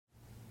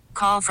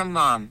call from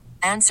mom.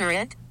 Answer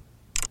it.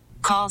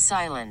 Call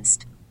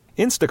silenced.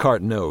 Instacart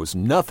knows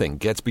nothing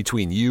gets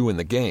between you and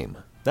the game.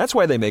 That's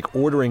why they make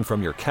ordering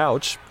from your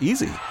couch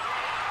easy.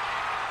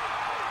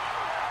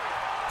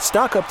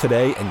 Stock up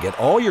today and get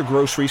all your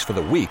groceries for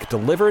the week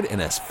delivered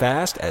in as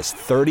fast as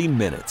 30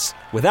 minutes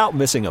without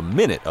missing a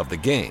minute of the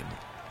game.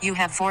 You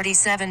have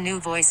 47 new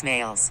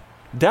voicemails.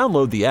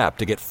 Download the app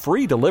to get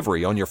free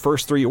delivery on your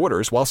first 3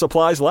 orders while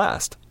supplies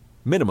last.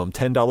 Minimum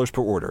 $10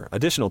 per order.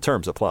 Additional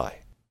terms apply.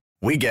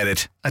 We get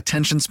it.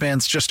 Attention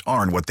spans just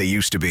aren't what they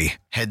used to be.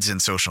 Heads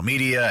in social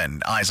media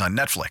and eyes on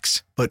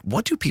Netflix. But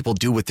what do people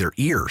do with their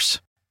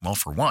ears? Well,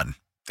 for one,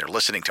 they're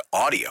listening to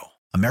audio.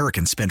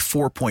 Americans spend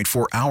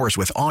 4.4 hours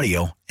with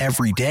audio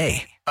every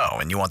day. Oh,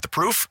 and you want the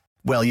proof?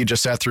 Well, you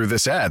just sat through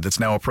this ad that's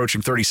now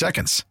approaching 30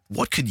 seconds.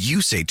 What could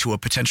you say to a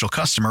potential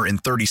customer in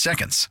 30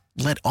 seconds?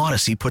 Let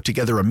Odyssey put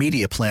together a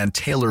media plan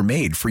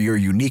tailor-made for your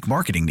unique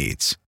marketing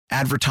needs.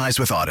 Advertise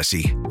with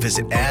Odyssey.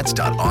 Visit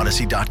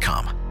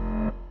ads.odyssey.com.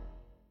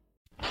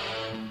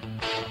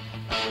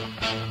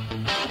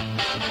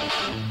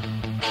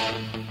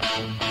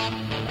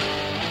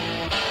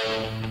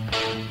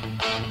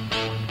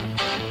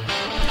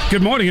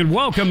 Good morning and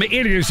welcome.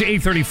 It is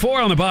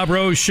 8:34 on the Bob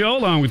Rose Show,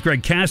 along with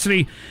Greg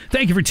Cassidy.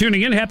 Thank you for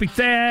tuning in. Happy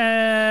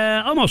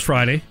almost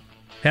Friday.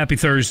 Happy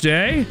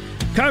Thursday.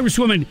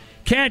 Congresswoman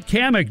Kat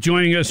Cammack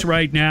joining us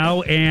right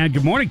now. And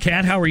good morning,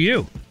 Kat. How are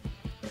you?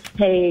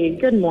 Hey,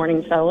 good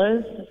morning,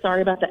 fellas.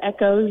 Sorry about the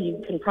echo.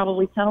 You can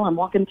probably tell I'm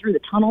walking through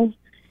the tunnels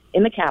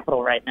in the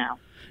Capitol right now.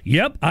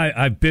 Yep,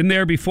 I've been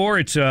there before.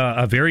 It's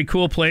a very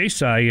cool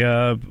place.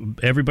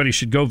 Everybody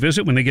should go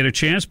visit when they get a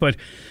chance. But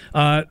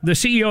the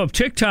CEO of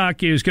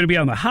TikTok is going to be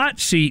on the hot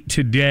seat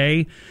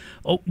today.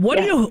 What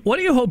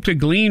do you hope to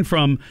glean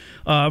from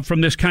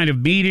this kind of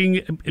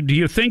meeting? Do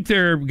you think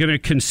they're going to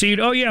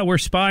concede? Oh yeah, we're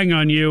spying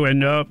on you,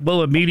 and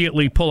we'll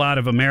immediately pull out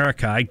of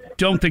America? I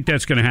don't think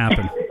that's going to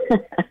happen.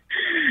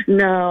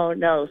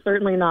 No,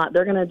 certainly not.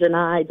 They're going to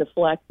deny,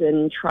 deflect,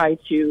 and try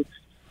to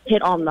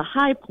hit on the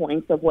high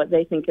points of what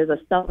they think is a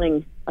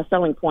selling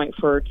point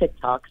for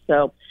TikTok.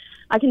 So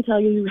I can tell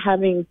you,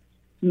 having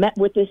met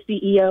with this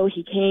CEO,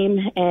 he came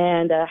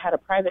and had a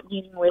private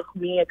meeting with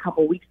me a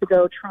couple weeks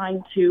ago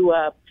trying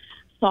to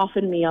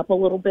soften me up a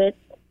little bit.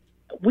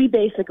 We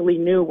basically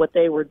knew what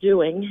they were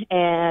doing,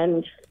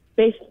 and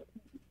they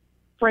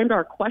framed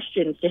our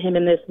questions to him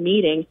in this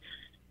meeting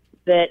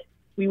that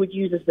we would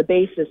use as the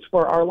basis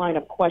for our line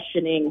of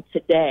questioning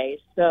today.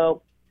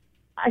 So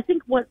I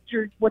think what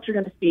you're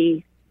going to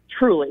see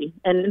truly,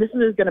 and this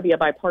is going to be a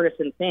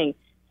bipartisan thing,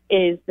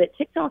 is that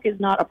TikTok is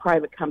not a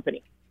private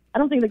company. I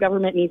don't think the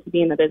government needs to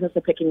be in the business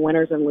of picking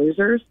winners and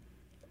losers,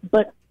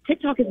 but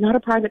TikTok is not a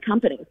private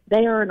company.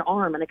 They are an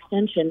arm, an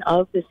extension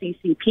of the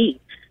CCP.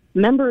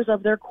 Members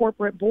of their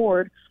corporate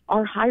board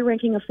are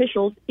high-ranking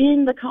officials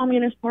in the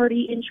Communist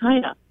Party in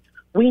China.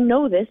 We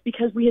know this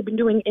because we have been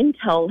doing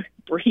intel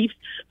briefs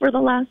for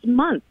the last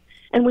month,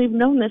 and we've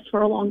known this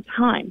for a long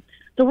time.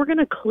 So we're going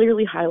to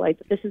clearly highlight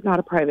that this is not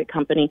a private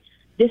company.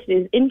 This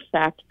is, in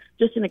fact,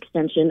 just an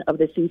extension of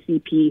the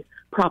CCP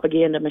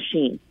propaganda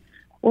machine.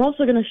 We're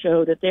also going to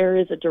show that there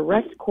is a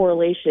direct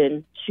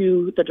correlation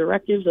to the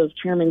directives of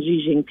Chairman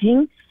Xi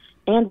Jinping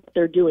and what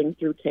they're doing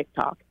through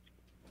TikTok.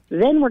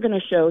 Then we're going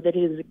to show that it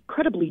is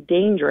incredibly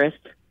dangerous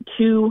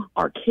to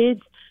our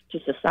kids, to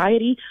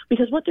society,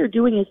 because what they're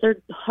doing is they're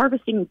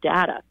harvesting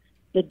data,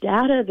 the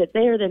data that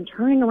they are then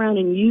turning around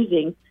and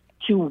using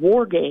to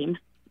war game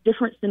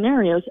different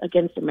scenarios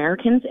against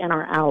Americans and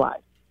our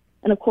allies.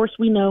 And, of course,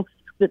 we know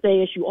that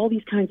they issue all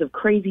these kinds of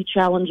crazy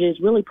challenges,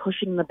 really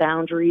pushing the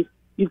boundaries.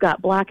 You've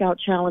got blackout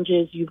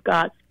challenges. You've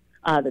got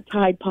the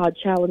Tide Pod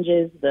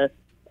challenges,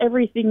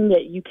 everything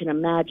that you can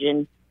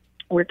imagine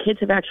where kids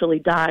have actually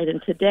died.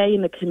 And today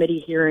in the committee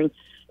hearing,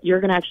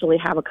 you're going to actually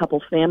have a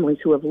couple families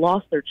who have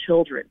lost their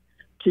children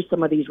to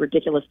some of these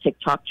ridiculous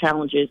TikTok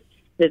challenges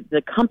that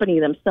the company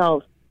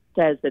themselves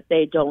says that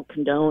they don't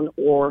condone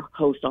or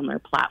host on their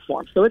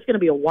platform. So it's going to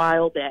be a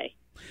wild day.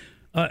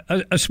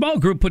 A small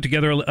group put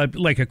together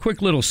like a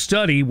quick little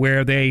study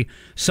where they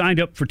signed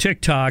up for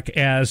TikTok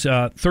as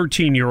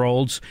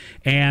 13-year-olds,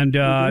 and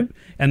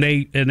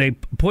they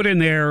put in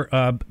their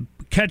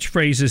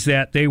catchphrases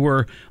that they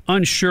were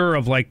unsure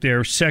of, like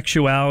their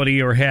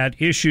sexuality or had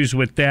issues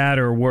with that,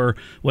 or were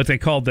what they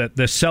called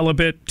the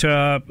celibate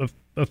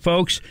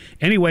folks.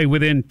 Anyway,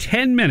 within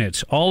 10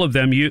 minutes, all of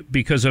them,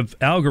 because of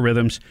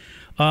algorithms,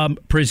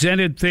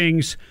 presented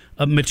things,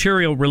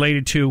 material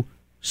related to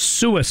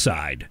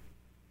suicide.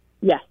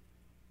 Yes.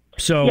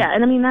 So yeah,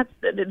 and I mean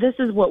this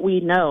is what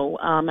we know.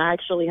 I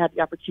actually had the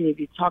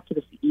opportunity to talk to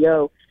the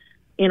CEO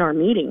in our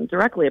meeting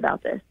directly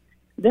about this.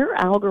 Their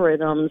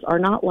algorithms are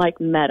not like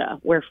Meta,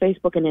 where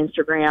Facebook and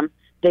Instagram,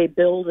 they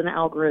build an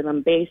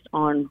algorithm based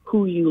on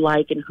who you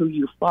like and who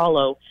you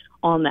follow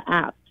on the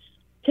app.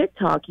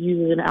 TikTok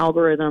uses an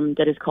algorithm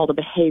that is called a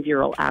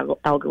behavioral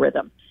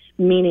algorithm,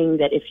 meaning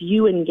that if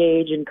you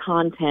engage in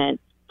content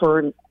for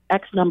an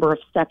X number of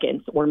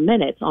seconds or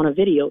minutes on a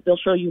video, they'll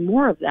show you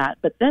more of that,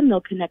 but then they'll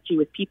connect you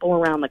with people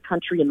around the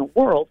country and the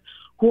world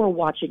who are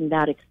watching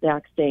that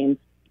exact same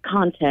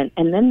content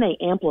and then they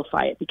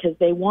amplify it because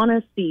they want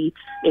to see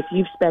if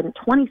you've spent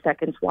 20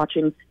 seconds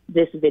watching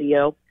this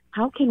video,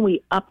 how can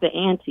we up the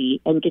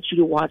ante and get you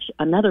to watch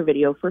another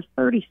video for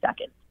 30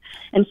 seconds?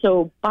 And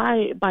so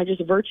by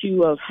just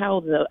virtue of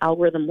how the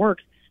algorithm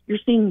works, you're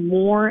seeing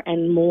more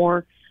and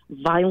more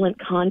violent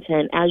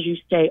content as you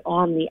stay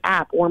on the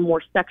app, or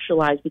more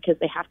sexualized because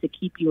they have to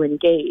keep you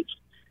engaged.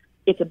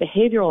 It's a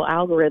behavioral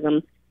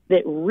algorithm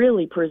that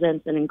really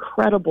presents an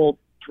incredible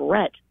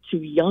threat to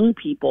young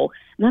people,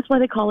 and that's why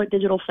they call it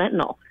digital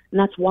fentanyl. And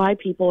that's why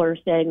people are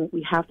saying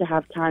we have to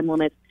have time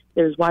limits.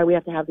 There's why we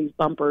have to have these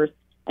bumpers.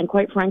 And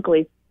quite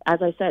frankly,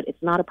 as I said,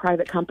 it's not a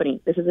private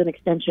company. This is an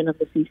extension of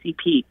the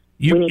CCP.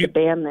 We need to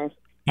ban this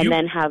and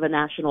then have a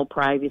national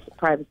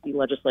privacy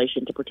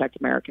legislation to protect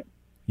Americans.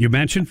 You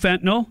mentioned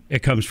fentanyl. It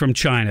comes from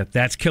China.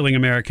 That's killing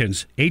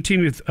Americans.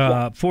 18 to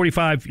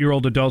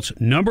 45-year-old adults,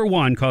 number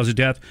one cause of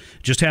death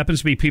just happens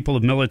to be people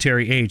of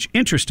military age.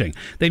 Interesting.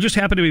 They just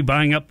happen to be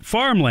buying up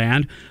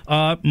farmland.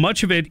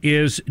 Much of it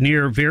is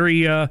near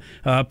very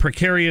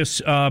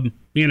precarious,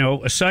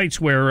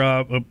 sites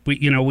where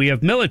we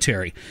have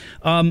military.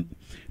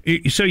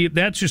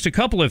 That's just a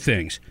couple of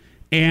things.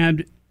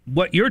 And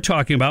what you're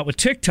talking about with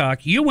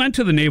TikTok, you went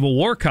to the Naval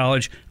War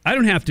College. I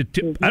don't have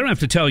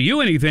to tell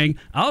you anything.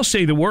 I'll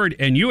say the word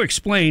and you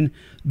explain.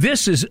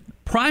 This is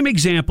prime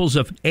examples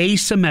of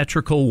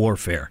asymmetrical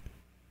warfare.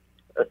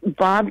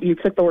 Bob, you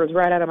took the words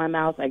right out of my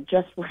mouth. I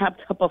just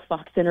wrapped up a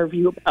Fox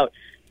interview about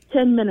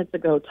 10 minutes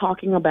ago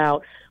talking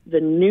about the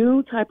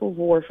new type of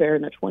warfare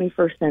in the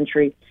 21st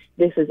century.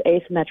 This is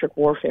asymmetric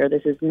warfare.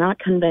 This is not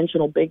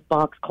conventional big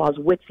box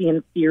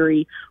Clausewitzian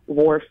theory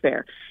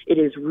warfare. It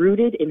is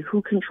rooted in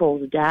who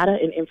controls data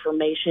and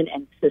information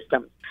and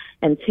systems.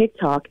 And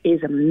TikTok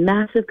is a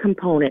massive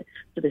component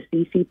to the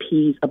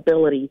CCP's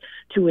ability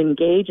to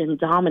engage and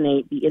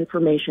dominate the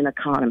information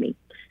economy.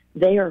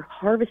 They are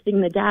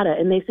harvesting the data,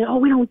 and they say,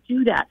 we don't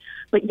do that.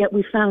 But yet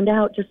we found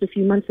out just a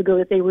few months ago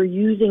that they were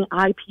using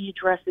IP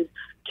addresses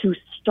to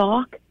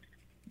stalk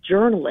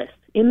journalists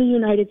in the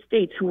United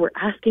States who were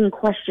asking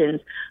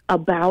questions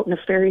about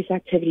nefarious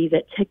activities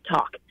at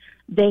TikTok.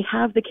 They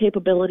have the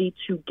capability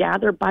to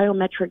gather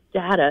biometric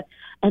data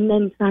and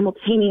then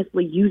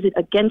simultaneously use it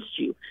against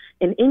you.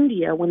 In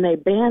India, when they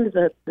banned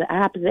the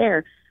app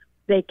there,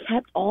 they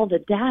kept all the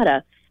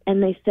data,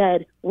 and they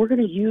said, we're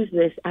going to use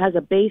this as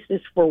a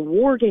basis for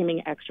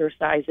wargaming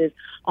exercises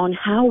on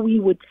how we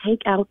would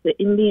take out the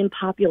Indian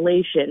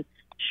population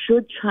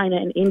should China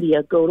and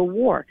India go to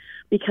war.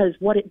 Because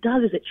what it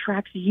does is it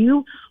tracks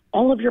you,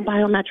 all of your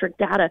biometric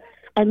data,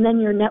 and then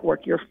your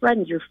network, your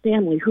friends, your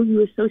family, who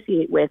you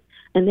associate with,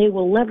 and they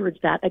will leverage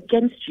that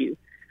against you.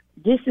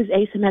 This is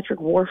asymmetric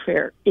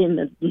warfare in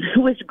the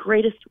newest,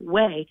 greatest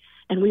way,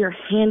 and we are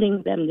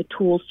handing them the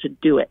tools to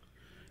do it.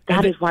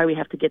 That is why we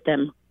have to get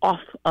them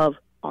off of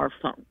our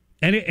phone.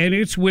 And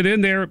it's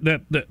within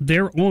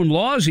their own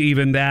laws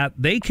even that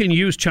they can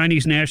use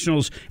Chinese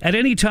nationals at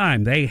any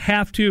time. They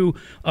have to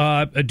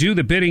do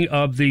the bidding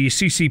of the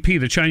CCP,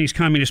 the Chinese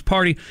Communist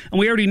Party. And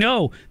we already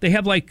know they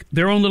have like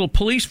their own little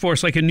police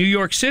force, like in New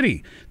York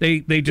City.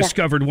 They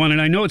discovered one,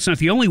 and I know it's not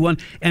the only one.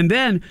 And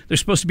then there's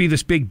supposed to be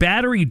this big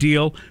battery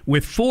deal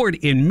with Ford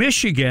in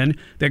Michigan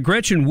that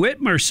Gretchen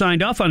Whitmer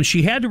signed off on.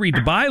 She had to read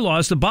the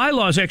bylaws. The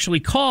bylaws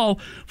actually call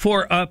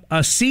for a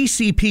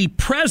CCP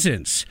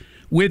presence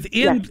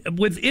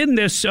within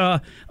this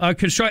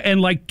construct, and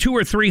like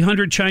 200 or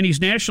 300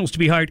 Chinese nationals to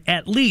be hired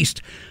at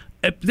least.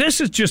 This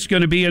is just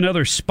going to be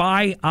another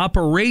spy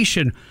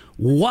operation.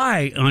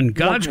 Why on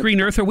God's green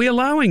earth are we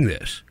allowing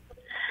this?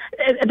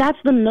 That's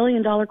the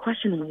million-dollar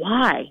question.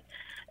 Why?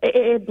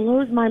 It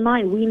blows my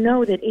mind. We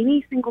know that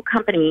any single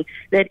company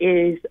that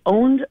is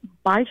owned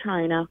by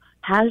China,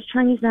 has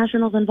Chinese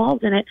nationals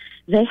involved in it,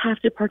 they have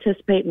to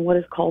participate in what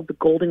is called the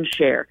golden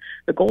share.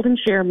 The golden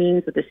share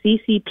means that the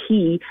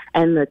CCP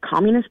and the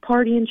Communist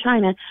Party in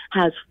China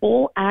has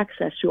full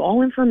access to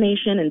all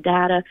information and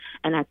data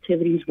and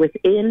activities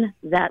within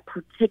that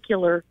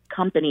particular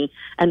company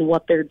and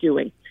what they're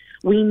doing.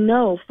 We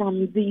know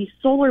from the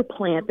solar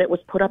plant that was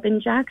put up in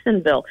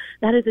Jacksonville,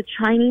 that is a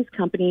Chinese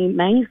company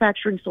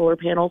manufacturing solar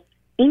panels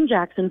in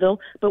Jacksonville,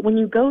 but when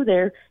you go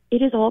there,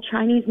 it is all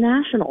Chinese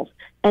nationals,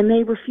 and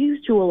they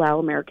refuse to allow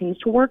Americans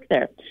to work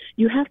there.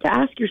 You have to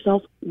ask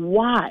yourself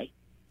why.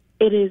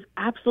 It is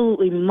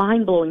absolutely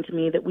mind-blowing to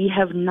me that we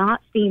have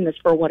not seen this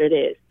for what it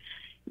is.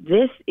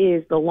 This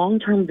is the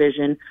long-term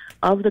vision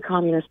of the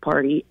Communist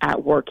Party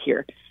at work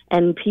here.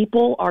 And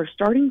people are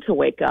starting to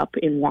wake up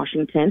in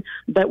Washington,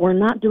 but we're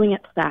not doing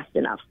it fast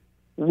enough.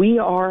 We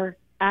are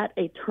at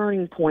a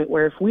turning point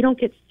where if we don't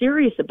get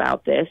serious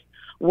about this,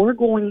 we're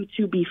going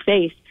to be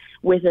faced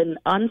with an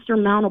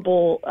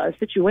unsurmountable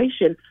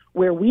situation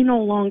where we no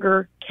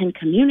longer can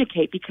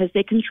communicate because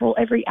they control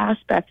every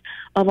aspect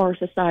of our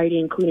society,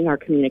 including our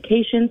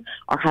communications,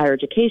 our higher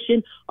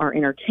education, our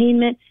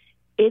entertainment.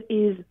 It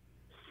is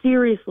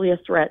seriously a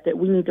threat that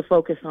we need to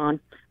focus on.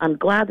 I'm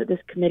glad that this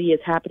committee is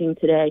happening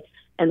today.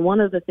 And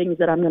one of the things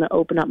that I'm going to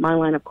open up my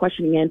line of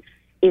questioning in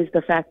is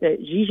the fact that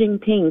Xi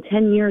Jinping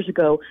 10 years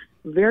ago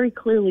very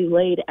clearly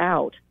laid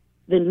out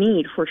the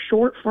need for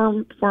short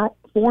form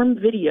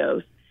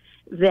videos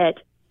that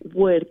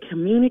would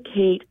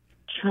communicate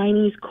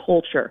Chinese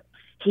culture.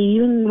 He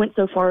even went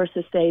so far as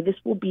to say this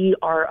will be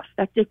our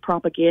effective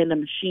propaganda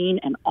machine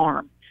and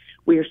arm.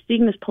 We are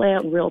seeing this play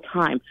out in real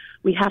time.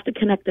 We have to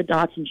connect the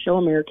dots and show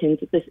Americans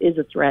that this is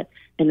a threat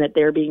and that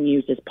they're being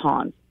used as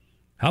pawns.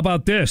 How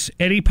about this?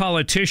 Any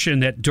politician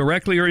that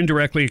directly or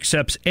indirectly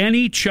accepts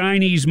any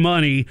Chinese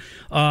money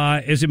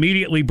is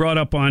immediately brought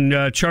up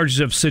on charges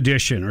of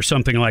sedition or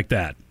something like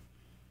that.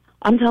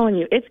 I'm telling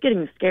you, it's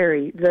getting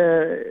scary.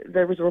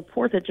 There was a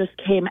report that just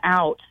came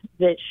out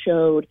that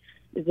showed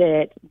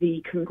that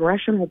the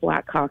Congressional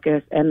Black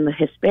Caucus and the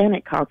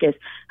Hispanic Caucus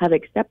have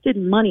accepted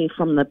money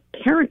from the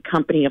parent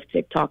company of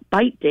TikTok,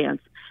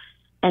 ByteDance,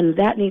 and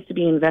that needs to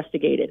be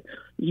investigated.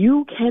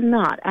 You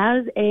cannot,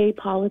 as a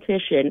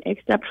politician,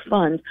 accept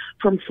funds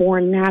from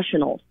foreign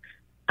nationals.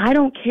 I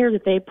don't care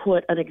that they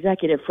put an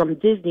executive from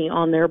Disney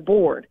on their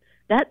board.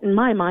 That, in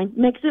my mind,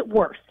 makes it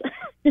worse.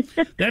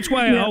 That's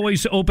why I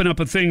always open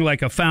up a thing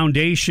like a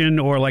foundation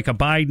or like a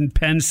Biden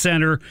Penn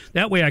Center.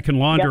 That way I can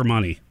launder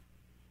money.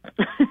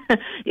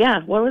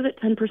 Yeah, what was it,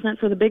 10%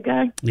 for the big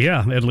guy?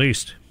 Yeah, at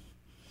least.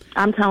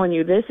 I'm telling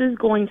you, this is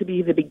going to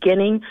be the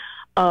beginning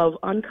of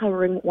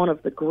uncovering one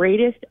of the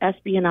greatest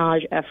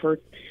espionage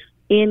efforts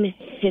in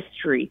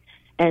history.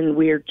 And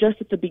we're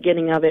just at the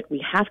beginning of it.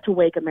 We have to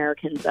wake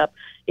Americans up.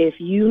 If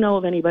you know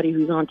of anybody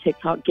who's on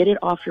TikTok, get it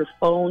off your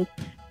phones,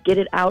 get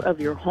it out of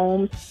your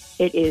homes.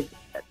 It is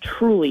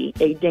truly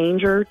a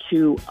danger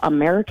to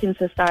American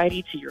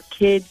society, to your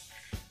kids.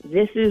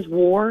 This is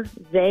war.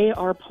 They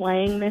are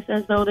playing this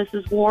as though this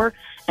is war,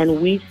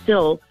 and we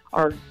still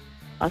are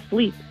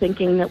asleep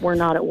thinking that we're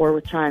not at war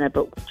with China,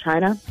 but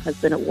China has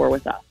been at war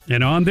with us.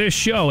 And on this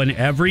show, and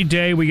every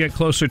day we get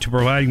closer to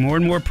providing more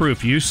and more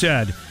proof, you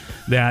said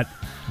that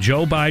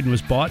Joe Biden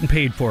was bought and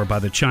paid for by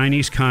the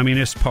Chinese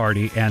Communist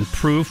Party, and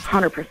proof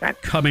 100%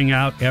 coming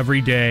out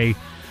every day.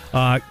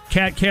 Kat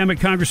Cammack,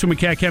 Congresswoman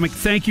Kat Cammack,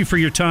 thank you for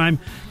your time.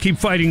 Keep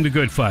fighting the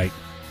good fight.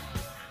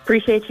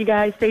 Appreciate you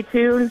guys. Stay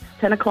tuned.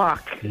 10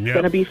 o'clock. It's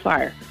going to be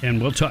fire.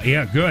 And we'll talk.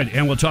 Yeah, good.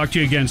 And we'll talk to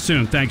you again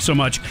soon. Thanks so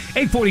much.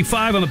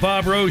 8:45 on the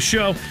Bob Rose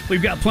Show.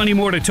 We've got plenty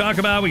more to talk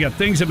about. We got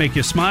things that make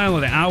you smile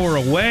an hour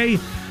away.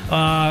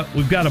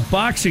 We've got a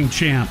boxing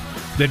champ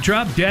that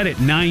dropped dead at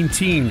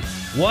 19.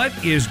 What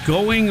is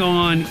going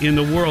on in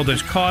the world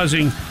that's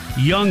causing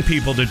young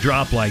people to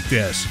drop like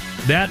this?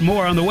 That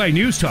more on the way.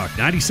 News Talk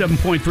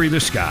 97.3 The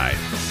Sky.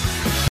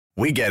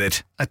 We get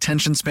it.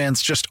 Attention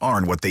spans just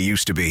aren't what they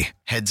used to be.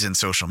 Heads in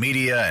social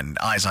media and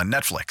eyes on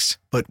Netflix.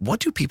 But what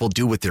do people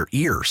do with their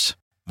ears?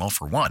 Well,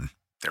 for one,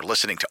 they're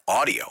listening to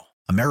audio.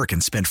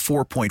 Americans spend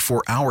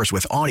 4.4 hours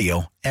with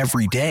audio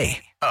every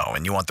day. Oh,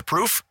 and you want the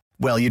proof?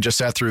 Well, you just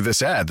sat through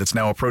this ad that's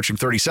now approaching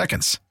 30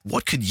 seconds.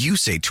 What could you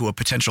say to a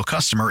potential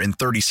customer in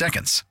 30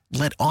 seconds?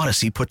 Let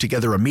Odyssey put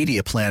together a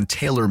media plan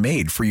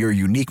tailor-made for your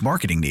unique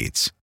marketing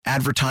needs.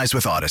 Advertise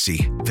with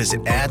Odyssey.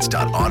 Visit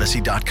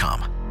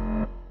ads.odyssey.com.